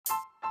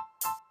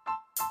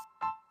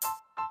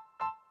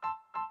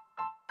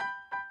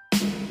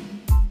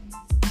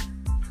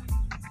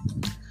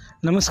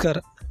नमस्कार,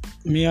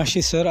 मी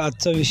आशिष सर.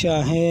 आजचा विषय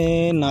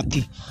आहे नाती.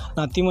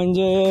 नाती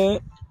म्हणजे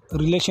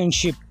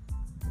रिलेशनशिप.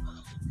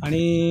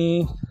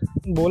 आणि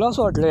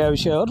बोलावंसं वाटलं या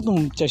विषयावर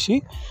तुमच्याशी.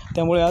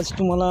 त्यामुळे आज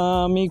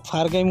तुम्हाला मी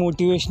फार काही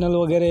मोटिवेशनल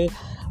वगैरे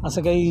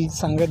असं काही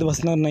सांगत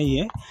बसणार नाही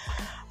आहे.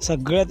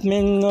 सगळ्यात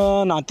मेन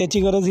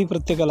नात्याची गरज ही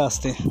प्रत्येकाला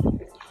असते.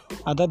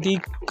 आता ती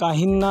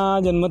काहींना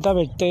जन्मता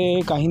भेटते,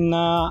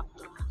 काहींना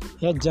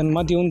या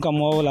जन्मात येऊन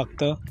कमवावं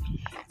लागतं.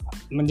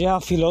 म्हणजे हा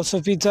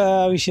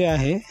फिलॉसॉफीचा विषय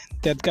आहे,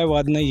 त्यात काय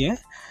वाद नाही आहे.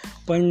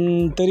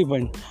 पण तरी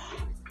पण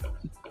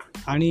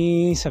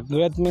आणि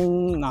सगळ्यात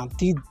मेन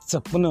नाती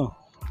जपणं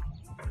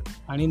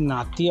आणि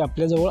नाती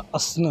आपल्याजवळ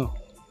असणं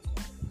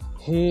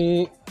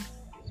हे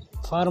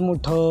फार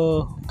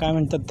मोठं काय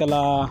म्हणतात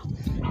त्याला,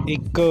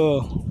 एक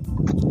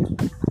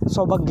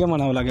सौभाग्य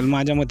म्हणावं लागेल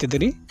माझ्या मते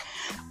तरी.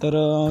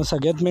 तर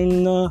सगळ्यात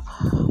मेन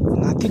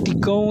नाती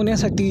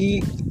टिकवण्यासाठी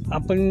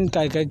आपण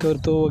काय काय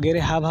करतो वगैरे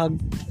हा भाग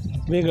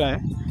वेगळा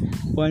आहे.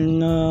 पण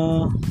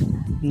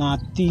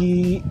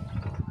नाती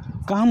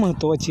का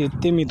महत्त्वाची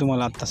आहेत ते मी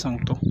तुम्हाला आत्ता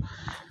सांगतो.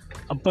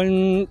 आपण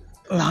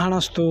लहान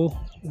असतो,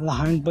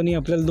 लहानपणी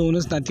आपल्याला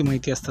दोनच नाती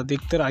माहिती असतात,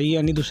 एक तर आई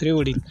आणि दुसरे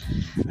वडील.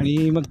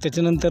 आणि मग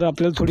त्याच्यानंतर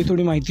आपल्याला थोडी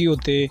थोडी माहिती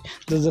होते.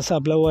 जसं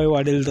आपलं वय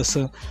वाढेल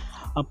तसं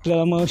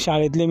आपल्याला मग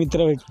शाळेतले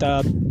मित्र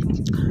भेटतात,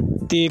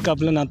 ते एक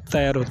आपलं नातं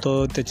तयार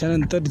होतं.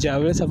 त्याच्यानंतर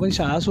ज्यावेळेस आपण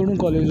शाळा सोडून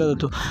कॉलेजला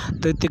जातो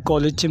तर ते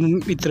कॉलेजचे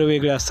मित्र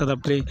वेगळे असतात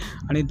आपले.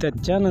 आणि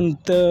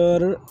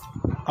त्याच्यानंतर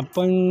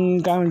आपण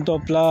काय म्हणतो,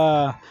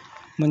 आपला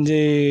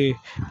म्हणजे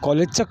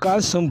कॉलेजचा काळ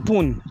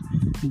संपवून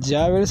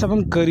ज्यावेळेस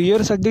आपण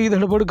करिअरसाठी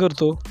धडपड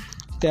करतो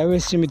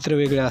त्यावेळेसचे मित्र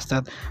वेगळे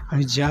असतात.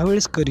 आणि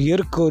ज्यावेळेस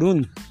करिअर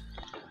करून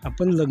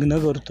आपण लग्न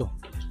करतो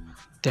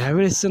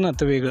त्यावेळेसचं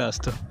नातं वेगळं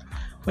असतं.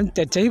 पण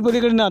त्याच्याही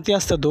पलीकडे नाते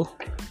असतात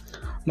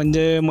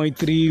म्हणजे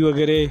मैत्री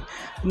वगैरे.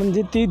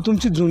 म्हणजे ती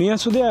तुमची जुनी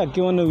असू द्या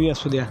किंवा नवी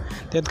असू द्या,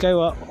 त्यात काय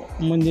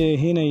म्हणजे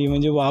हे नाही,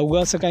 म्हणजे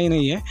वावगं असं काही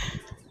नाही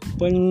आहे.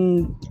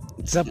 पण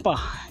जपा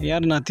यार,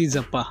 नाती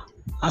जपा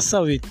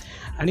असावीत.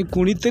 आणि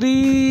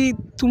कुणीतरी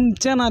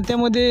तुमच्या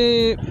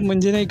नात्यामध्ये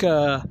म्हणजे नाही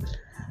का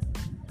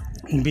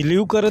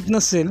बिलीव करत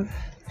नसेल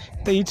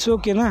तर इट्स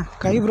ओके ना,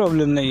 काही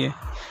प्रॉब्लेम नाही आहे.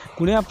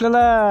 कुणी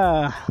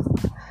आपल्याला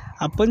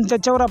आपण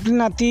त्याच्यावर आपली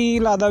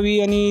नाती लादावी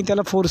आणि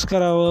त्याला फोर्स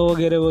करावं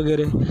वगैरे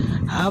वगैरे,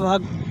 हा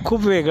भाग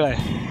खूप वेगळा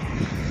आहे.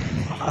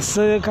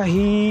 असं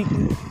काही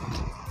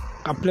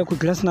आपल्या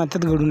कुठल्याच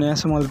नात्यात घडू नये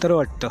असं मला तर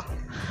वाटतं.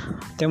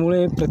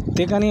 त्यामुळे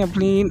प्रत्येकाने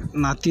आपली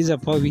नाती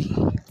जपावी,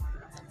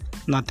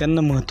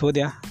 नात्यांना महत्त्व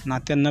द्या,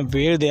 नात्यांना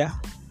वेळ द्या.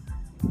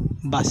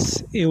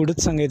 बस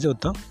एवढंच सांगायचं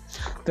होतं.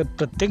 तर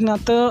प्रत्येक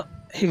नातं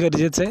हे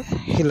गरजेचं आहे,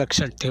 हे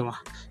लक्षात ठेवा.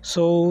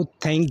 So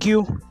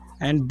thank you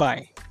and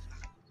bye.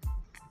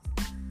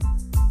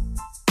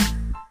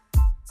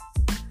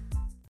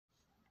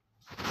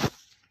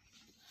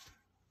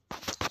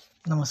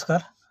 नमस्कार,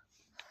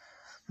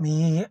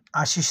 मी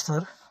आशिष सर.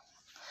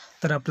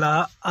 तर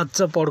आपला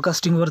आजचा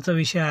पॉडकास्टिंगवरचा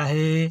विषय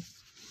आहे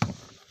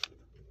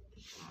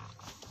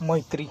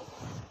मैत्री.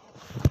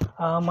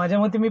 माझ्या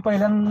मते मी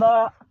पहिल्यांदा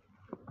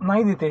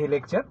नाही देते हे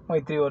लेक्चर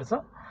मैत्रीवरचं.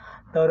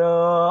 तर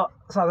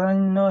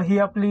साधारण ही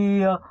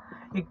आपली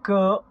एक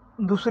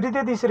दुसरी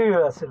ते तिसरी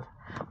वेळ असेल.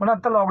 पण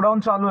आत्ता लॉकडाऊन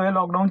चालू आहे,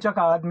 लॉकडाऊनच्या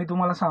काळात मी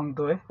तुम्हाला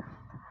सांगतो आहे.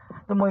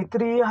 तर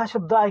मैत्री हा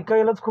शब्द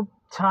ऐकायलाच खूप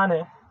छान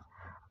आहे.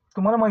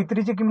 तुम्हाला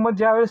मैत्रीची किंमत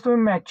ज्यावेळेस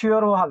तुम्ही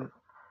मॅच्युअर व्हाल,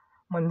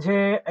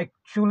 म्हणजे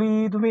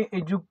ॲक्च्युली तुम्ही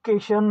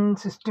एज्युकेशन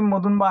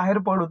सिस्टीममधून बाहेर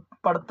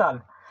पडताल,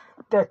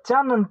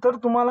 त्याच्यानंतर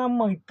तुम्हाला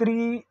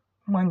मैत्री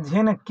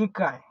म्हणजे नक्की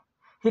काय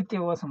हे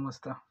तेव्हा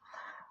समजतं.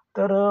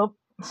 तर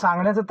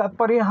सांगण्याचं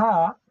तात्पर्य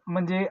हा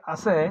म्हणजे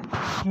असं आहे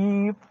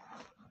की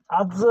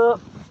आज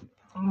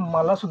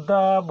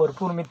मलासुद्धा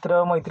भरपूर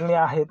मित्र मैत्रिणी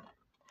आहेत,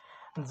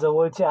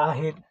 जवळचे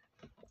आहेत.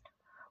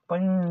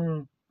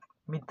 पण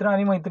मित्र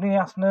आणि मैत्रिणी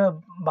असणं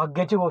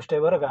भाग्याची गोष्ट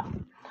आहे बरं का.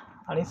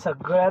 आणि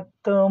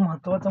सगळ्यात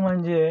महत्त्वाचं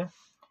म्हणजे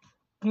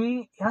की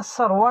ह्या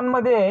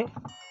सर्वांमध्ये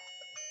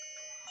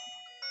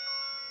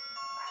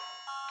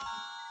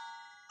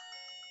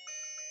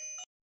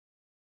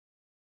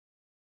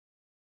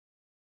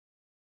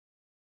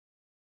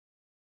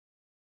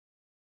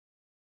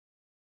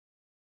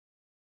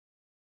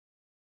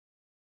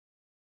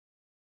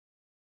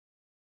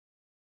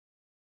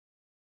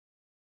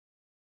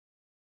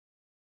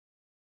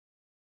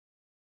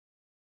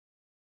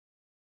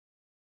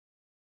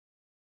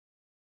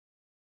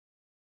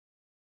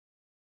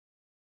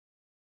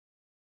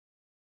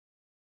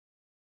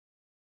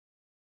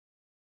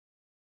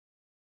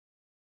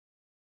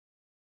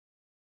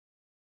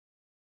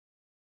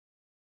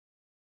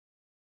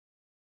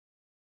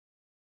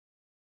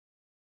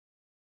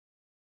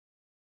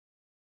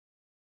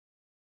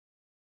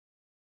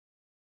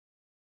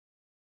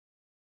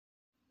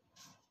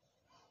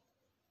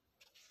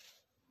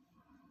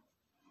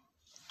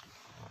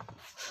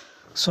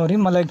सॉरी,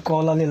 मला एक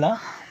कॉल आलेला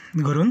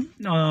घरून,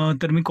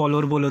 तर मी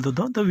कॉलवर बोलत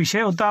होतो. तर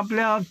विषय होता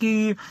आपल्या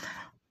की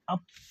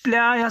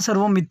आपल्या या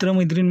सर्व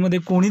मित्रमैत्रिणींमध्ये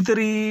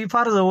कोणीतरी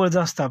फार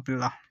जवळचं असतं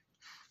आपल्याला.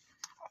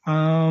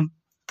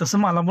 तसं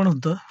मला पण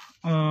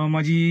होतं.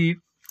 माझी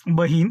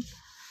बहीण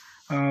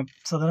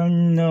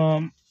साधारण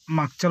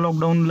मागच्या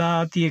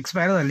लॉकडाऊनला ती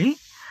एक्सपायर झाली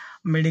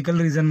मेडिकल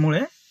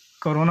रिझनमुळे.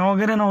 कोरोना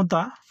वगैरे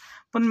नव्हता,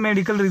 पण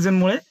मेडिकल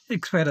रिझनमुळे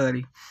एक्सपायर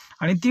झाली.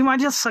 आणि ती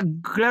माझ्या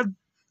सगळ्यात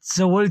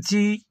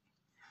जवळची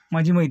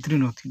माझी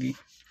मैत्रीण होती ती.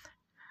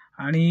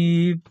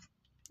 आणि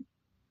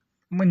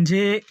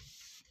म्हणजे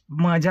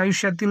माझ्या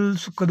आयुष्यातील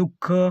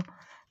सुखदुःख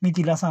मी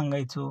तिला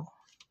सांगायचो.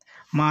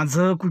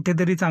 माझं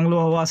कुठेतरी चांगलं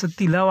व्हावं असं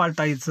तिला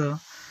वाटायचं.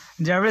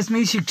 ज्यावेळेस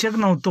मी शिक्षक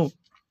नव्हतो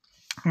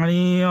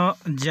आणि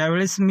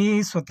ज्यावेळेस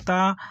मी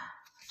स्वतः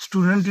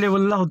स्टुडंट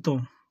लेवलला होतो,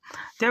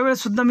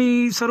 त्यावेळेससुद्धा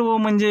मी सर्व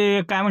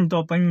म्हणजे काय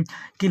म्हणतो आपण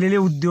केलेले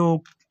उद्योग,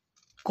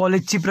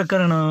 कॉलेजची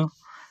प्रकरणं,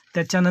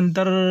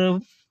 त्याच्यानंतर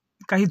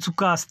काही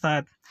चुका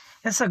असतात,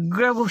 या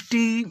सगळ्या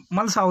गोष्टी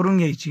मला सावरून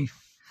घ्यायची.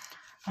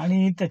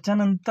 आणि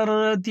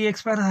त्याच्यानंतर ती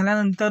एक्सपायर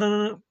झाल्यानंतर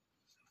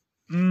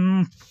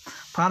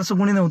फारसं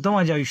कोणी नव्हतं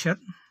माझ्या आयुष्यात.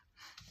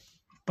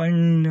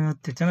 पण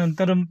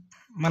त्याच्यानंतर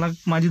मला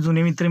माझे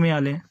जुने मित्र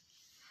मिळाले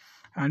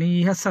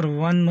आणि ह्या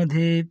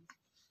सर्वांमध्ये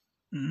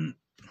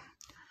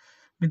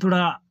मी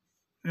थोडा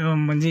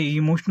म्हणजे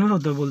इमोशनल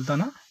होतो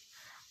बोलताना.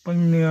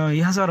 पण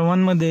ह्या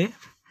सर्वांमध्ये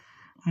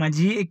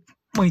माझी एक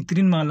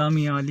मैत्रीण मला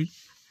मिळाली.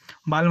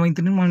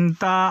 बालमैत्रीण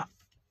म्हणता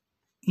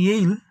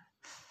येईल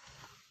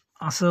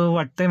असं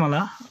वाटतंय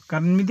मला,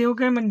 कारण मी तेव्हा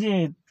काय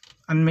म्हणजे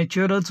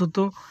अनमॅच्युअरच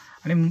होतो.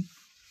 आणि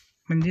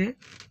म्हणजे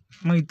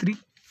मैत्री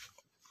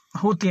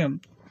होती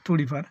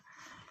थोडीफार,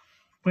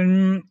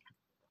 पण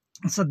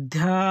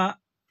सध्या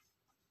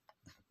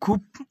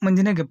खूप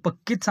म्हणजे नाही का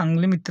पक्के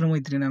चांगले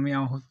मित्रमैत्रीण आम्ही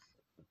आहोत.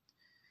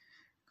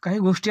 काही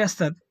गोष्टी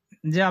असतात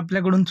ज्या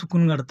आपल्याकडून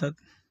चुकून घडतात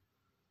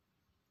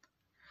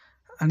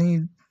आणि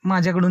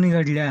माझ्याकडूनही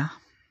घडल्या.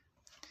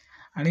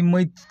 आणि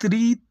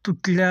मैत्री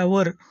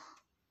तुटल्यावर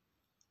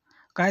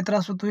काय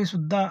त्रास होतो हे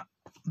सुद्धा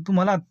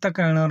तुम्हाला आत्ता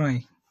कळणार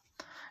नाही.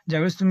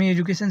 ज्यावेळेस तुम्ही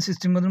एज्युकेशन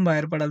सिस्टीममधून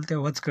बाहेर पडाल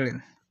तेव्हाच कळेल.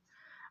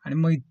 आणि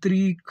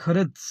मैत्री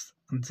खरंच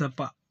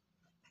जपा,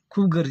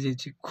 खूप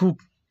गरजेची, खूप.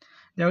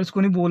 ज्यावेळेस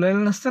कोणी बोलायला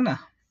नसतं ना,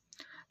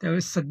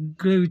 त्यावेळेस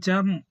सगळे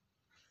विचार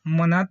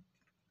मनात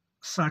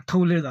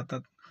साठवले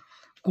जातात,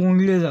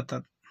 कोंडले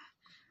जातात.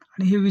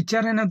 आणि हे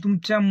विचार आहे ना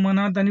तुमच्या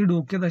मनात आणि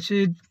डोक्यात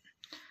असे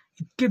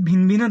इतके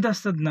भिनभिनत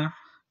असतात ना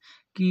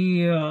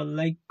की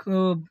लाईक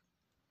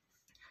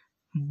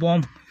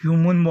बॉम्ब,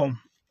 ह्युमन बॉम्ब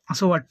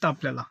असं वाटतं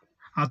आपल्याला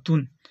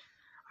आतून.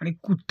 आणि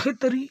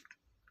कुठेतरी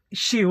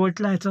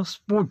शेवटला ह्याचा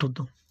स्फोट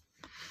होतो.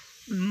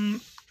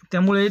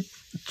 त्यामुळे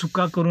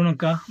चुका करू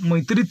नका,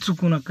 मैत्रीत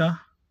चुकू नका,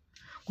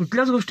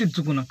 कुठल्याच गोष्टीत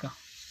चुकू नका.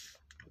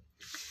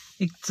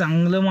 एक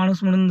चांगलं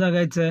माणूस म्हणून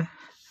जगायचं आहे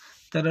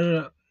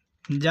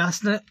तर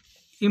जास्त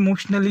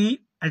इमोशनली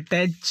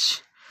अटॅच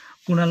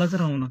कुणालाच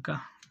राहू नका.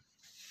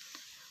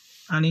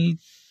 आणि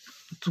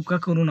चुका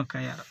करू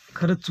नका यार,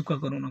 खरंच चुका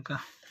करू नका.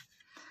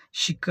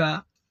 शिका,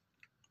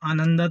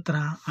 आनंदात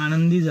राहा,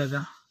 आनंदी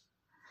जगा.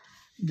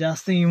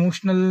 जास्त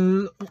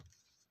इमोशनल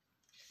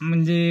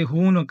म्हणजे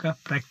होऊ नका,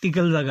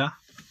 प्रॅक्टिकल जगा.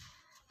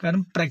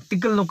 कारण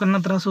प्रॅक्टिकल लोकांना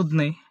त्रास होत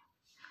नाही,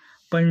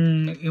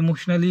 पण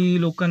इमोशनली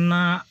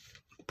लोकांना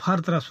फार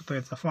त्रास होतो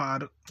याचा,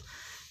 फार.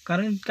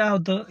 कारण काय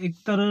होतं,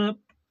 एकतर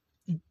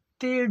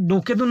ते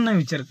डोक्यातून नाही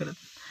विचार करत,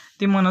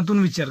 ते मनातून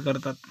विचार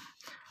करतात.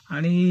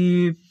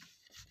 आणि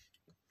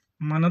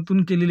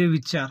मनातून केलेले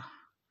विचार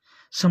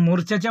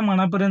समोरच्याच्या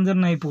मनापर्यंत जर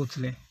नाही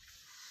पोचले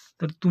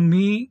तर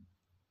तुम्ही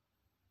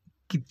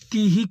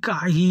कितीही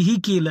काहीही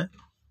केलं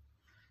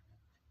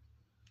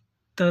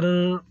तर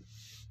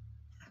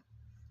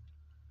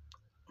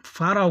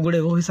फार अवघड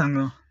आहे हो हे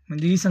सांगणं.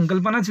 म्हणजे ही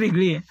संकल्पनाच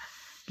वेगळी आहे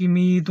की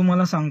मी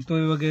तुम्हाला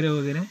सांगतोय वगैरे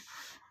वगैरे,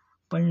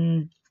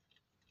 पण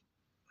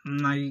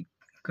नाही,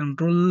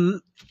 कंट्रोल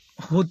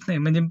होत नाही.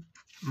 म्हणजे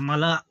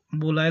मला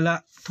बोलायला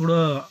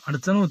थोडं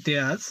अडचण होते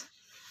आज,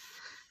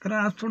 कारण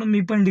आज थोडं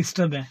मी पण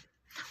डिस्टर्ब आहे.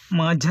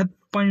 माझ्यात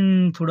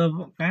पण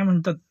थोडं काय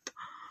म्हणतात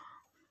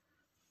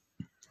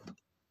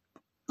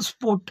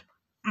स्फोट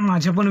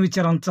माझ्या पण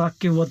विचारांचा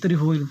केव्हा तरी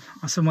होईल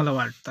असं मला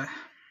वाटतं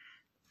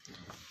आहे.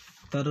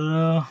 तर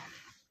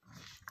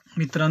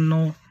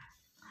मित्रांनो,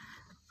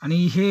 आणि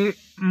हे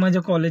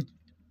माझ्या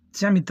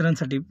कॉलेजच्या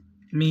मित्रांसाठी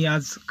मी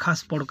आज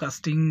खास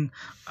पॉडकास्टिंग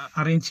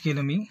अरेंज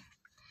केलं मी,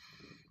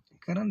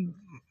 कारण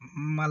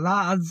मला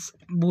आज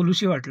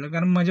बोलूशी वाटलं.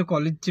 कारण माझ्या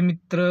कॉलेजचे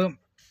मित्र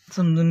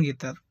समजून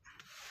घेतात.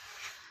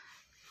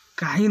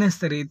 काही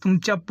नसतं रे,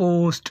 तुमच्या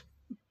पोस्ट,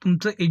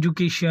 तुमचं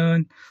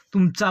एज्युकेशन,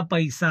 तुमचा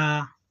पैसा,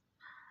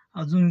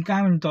 अजून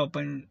काय म्हणतो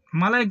आपण.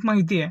 मला एक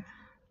माहिती आहे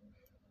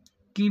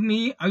की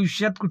मी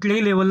आयुष्यात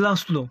कुठल्याही लेवलला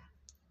असलो,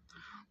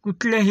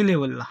 कुठल्याही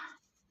लेवलला,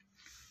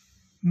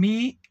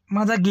 मी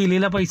माझा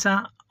गेलेला पैसा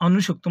आणू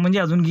शकतो. म्हणजे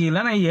अजून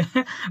गेला नाही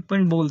आहे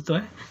पण बोलतो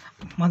आहे,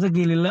 माझा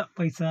गेलेला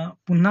पैसा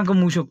पुन्हा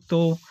कमवू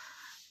शकतो,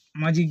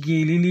 माझी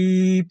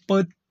गेलेली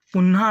पद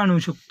पुन्हा आणू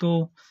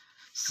शकतो,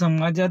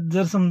 समाजात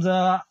जर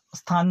समजा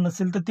स्थान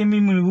नसेल तर ते मी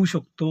मिळवू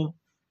शकतो,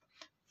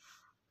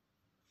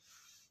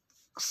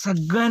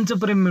 सगळ्यांचं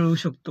प्रेम मिळवू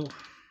शकतो.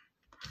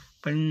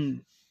 पण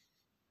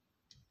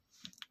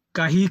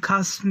काही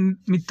खास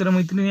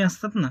मित्रमैत्रिणी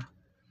असतात ना,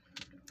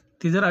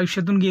 ते जर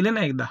आयुष्यातून गेले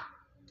ना एकदा,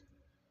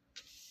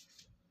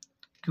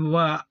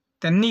 किंवा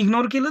त्यांनी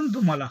इग्नोर केलं ना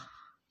तुम्हाला,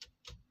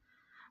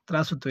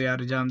 त्रास होतो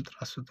यार, जाम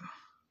त्रास होतो.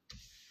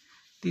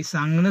 ते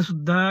सांगणं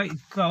सुद्धा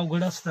इतकं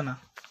अवघड असतं ना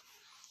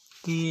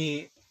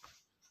की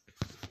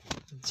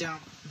जाम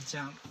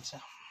जाम जाम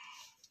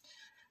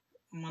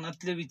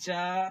मनातले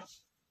विचार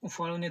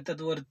उफाळून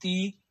येतात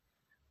वरती.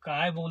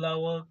 काय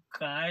बोलावं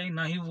काय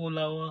नाही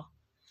बोलावं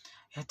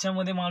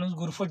ह्याच्यामध्ये माणूस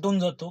गुरफटून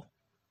जातो.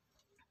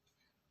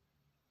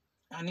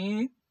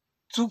 आणि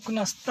चूक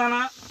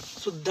नसताना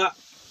सुद्धा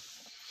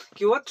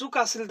किंवा चूक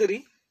असेल तरी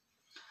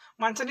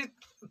माणसाने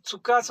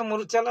चुका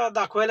समोरच्याला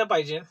दाखवायला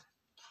पाहिजे.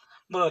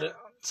 बरं,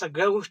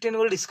 सगळ्या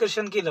गोष्टींवर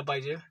डिस्कशन केलं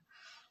पाहिजे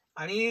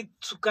आणि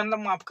चुकांना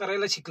माफ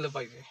करायला शिकलं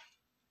पाहिजे.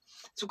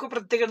 चुका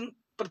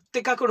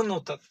प्रत्येकाकडून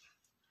होतात.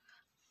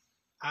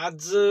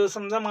 आज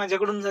समजा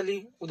माझ्याकडून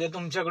झाली, उद्या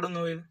तुमच्याकडून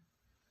होईल.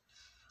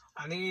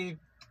 आणि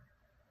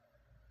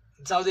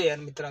जाऊ दे यार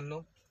मित्रांनो,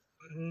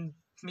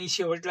 मी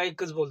शेवटला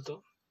एकच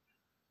बोलतो,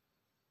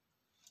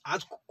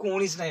 आज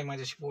कोणीच नाही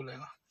माझ्याशी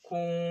बोलायला,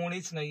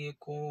 कोणीच नाहीये,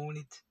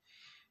 कोणीच.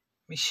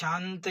 मी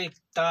शांत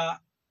एकटा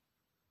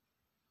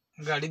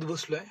गाडीत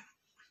बसलोय.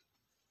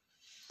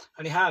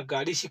 आणि हा,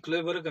 गाडी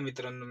शिकलोय बरं का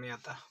मित्रांनो. मी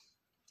आता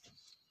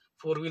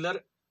 4 व्हीलर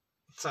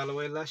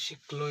चालवायला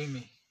शिकलोय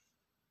मी.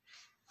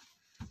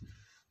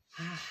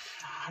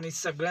 आणि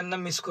सगळ्यांना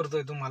मिस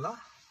करतोय तुम्हाला.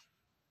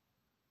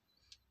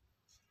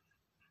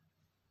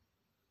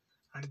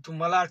 आणि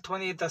तुम्हाला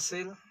आठवण येत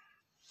असेल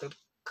तर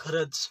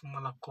खरंच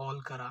मला कॉल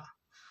करा.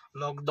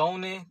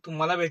 लॉकडाऊन आहे,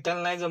 तुम्हाला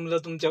भेटायला नाही जमलं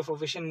तुमच्या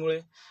प्रोफेशनमुळे,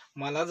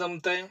 मला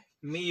जमतंय,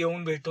 मी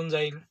येऊन भेटून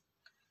जाईल.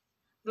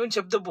 2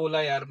 शब्द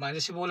बोला यार,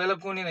 माझ्याशी बोलायला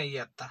कोणी नाहीये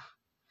आता.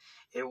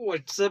 हे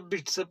व्हॉट्सअप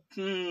बिट्सअप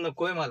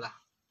नकोय मला.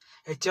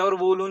 ह्याच्यावर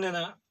बोलून आहे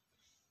ना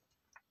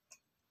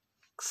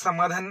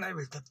समाधान नाही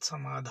भेटत,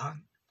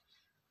 समाधान.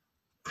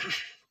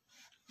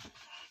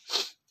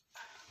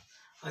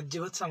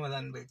 अजिबात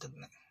समाधान भेटत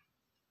नाही.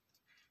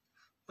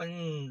 पण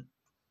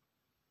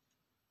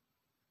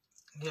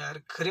यार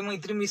खरी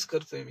मैत्री मिस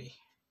करतोय मी,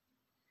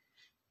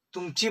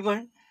 तुमची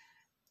पण.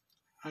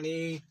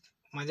 आणि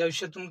माझ्या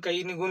आयुष्यातून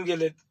काही निघून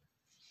गेलेत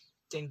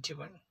त्यांची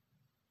पण.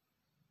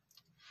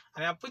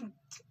 आणि आपण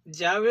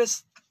ज्या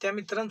वेळेस त्या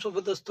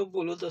मित्रांसोबत असतो,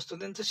 बोलत असतो,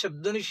 त्यांचा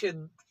शब्द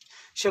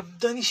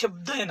आणि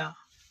शब्द आहे ना,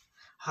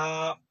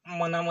 हा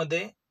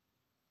मनामध्ये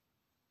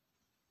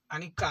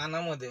आणि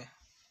कानामध्ये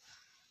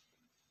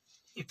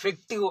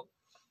इफेक्टिव्ह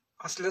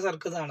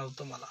असल्यासारखं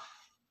जाणवतं मला.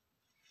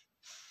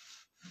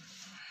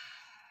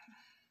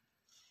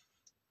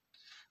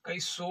 काही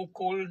सो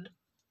कोल्ड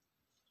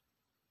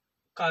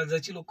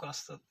काळजाची लोक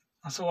असतात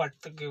असं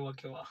वाटतं केव्हा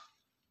केव्हा.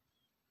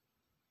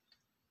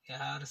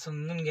 यार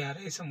समजून घ्या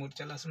रे,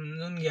 समोरच्याला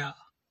समजून घ्या.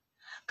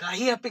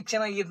 काही अपेक्षा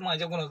नाहीयेत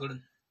माझ्या कोणाकडून,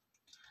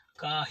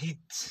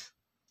 काहीच.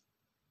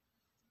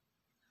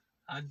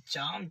 आज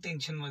जाम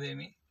टेन्शन मध्ये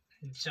मी,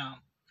 जाम.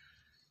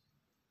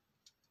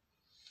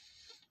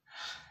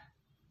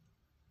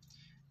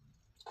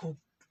 खूप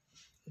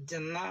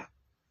ज्यांना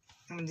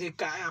म्हणजे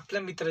काय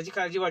आपल्या मित्राची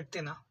काळजी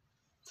वाटते ना.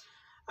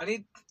 आणि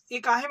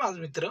एक आहे माझा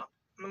मित्र,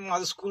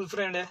 माझा स्कूल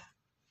फ्रेंड आहे,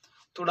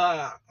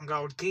 थोडा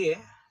गावठी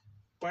आहे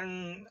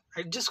पण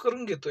ऍडजस्ट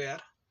करून घेतो यार.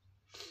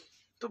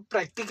 तो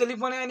प्रॅक्टिकली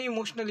पण आहे आणि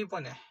इमोशनली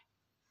पण आहे.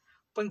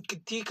 पण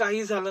किती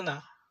काही झालं ना,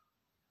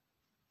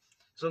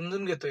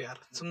 समजून घेतो यार,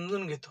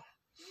 समजून घेतो.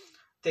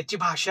 त्याची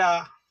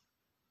भाषा,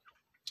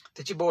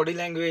 त्याची बॉडी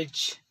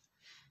लँग्वेज,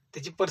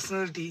 त्याची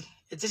पर्सनॅलिटी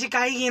याच्याशी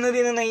काही घेणं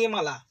देणं नाहीये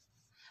मला.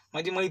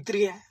 माझी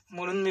मैत्री आहे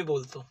म्हणून मी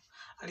बोलतो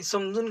आणि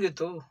समजून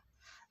घेतो.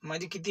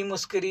 माझी किती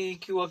मस्करी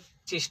किंवा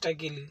चेष्टा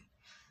केली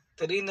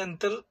तरी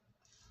नंतर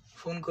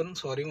फोन करून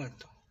सॉरी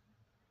म्हणतो.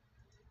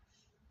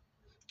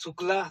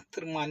 चुकला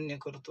तर मान्य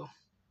करतो.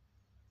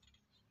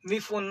 मी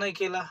फोन नाही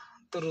केला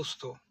तर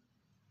रुसतो.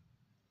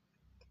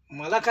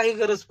 मला काही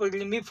गरज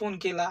पडली, मी फोन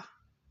केला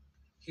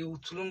की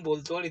उचलून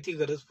बोलतो आणि ती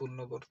गरज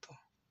पूर्ण करतो.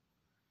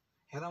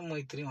 ह्याला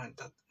मैत्री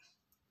म्हणतात.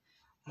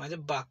 माझ्या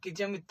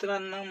बाकीच्या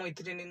मित्रांना,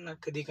 मैत्रिणींना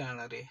कधी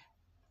कळणार आहे.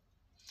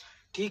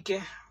 ठीक आहे,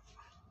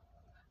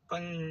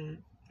 पण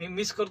मी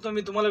मिस करतो.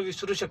 मी तुम्हाला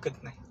विसरू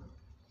शकत नाही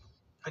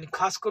आणि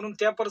खास करून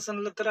त्या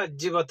पर्सनला तर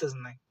अजिबातच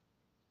नाही.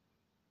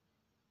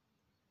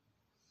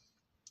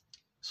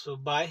 So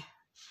bye,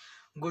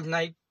 good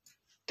night,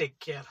 take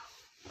care.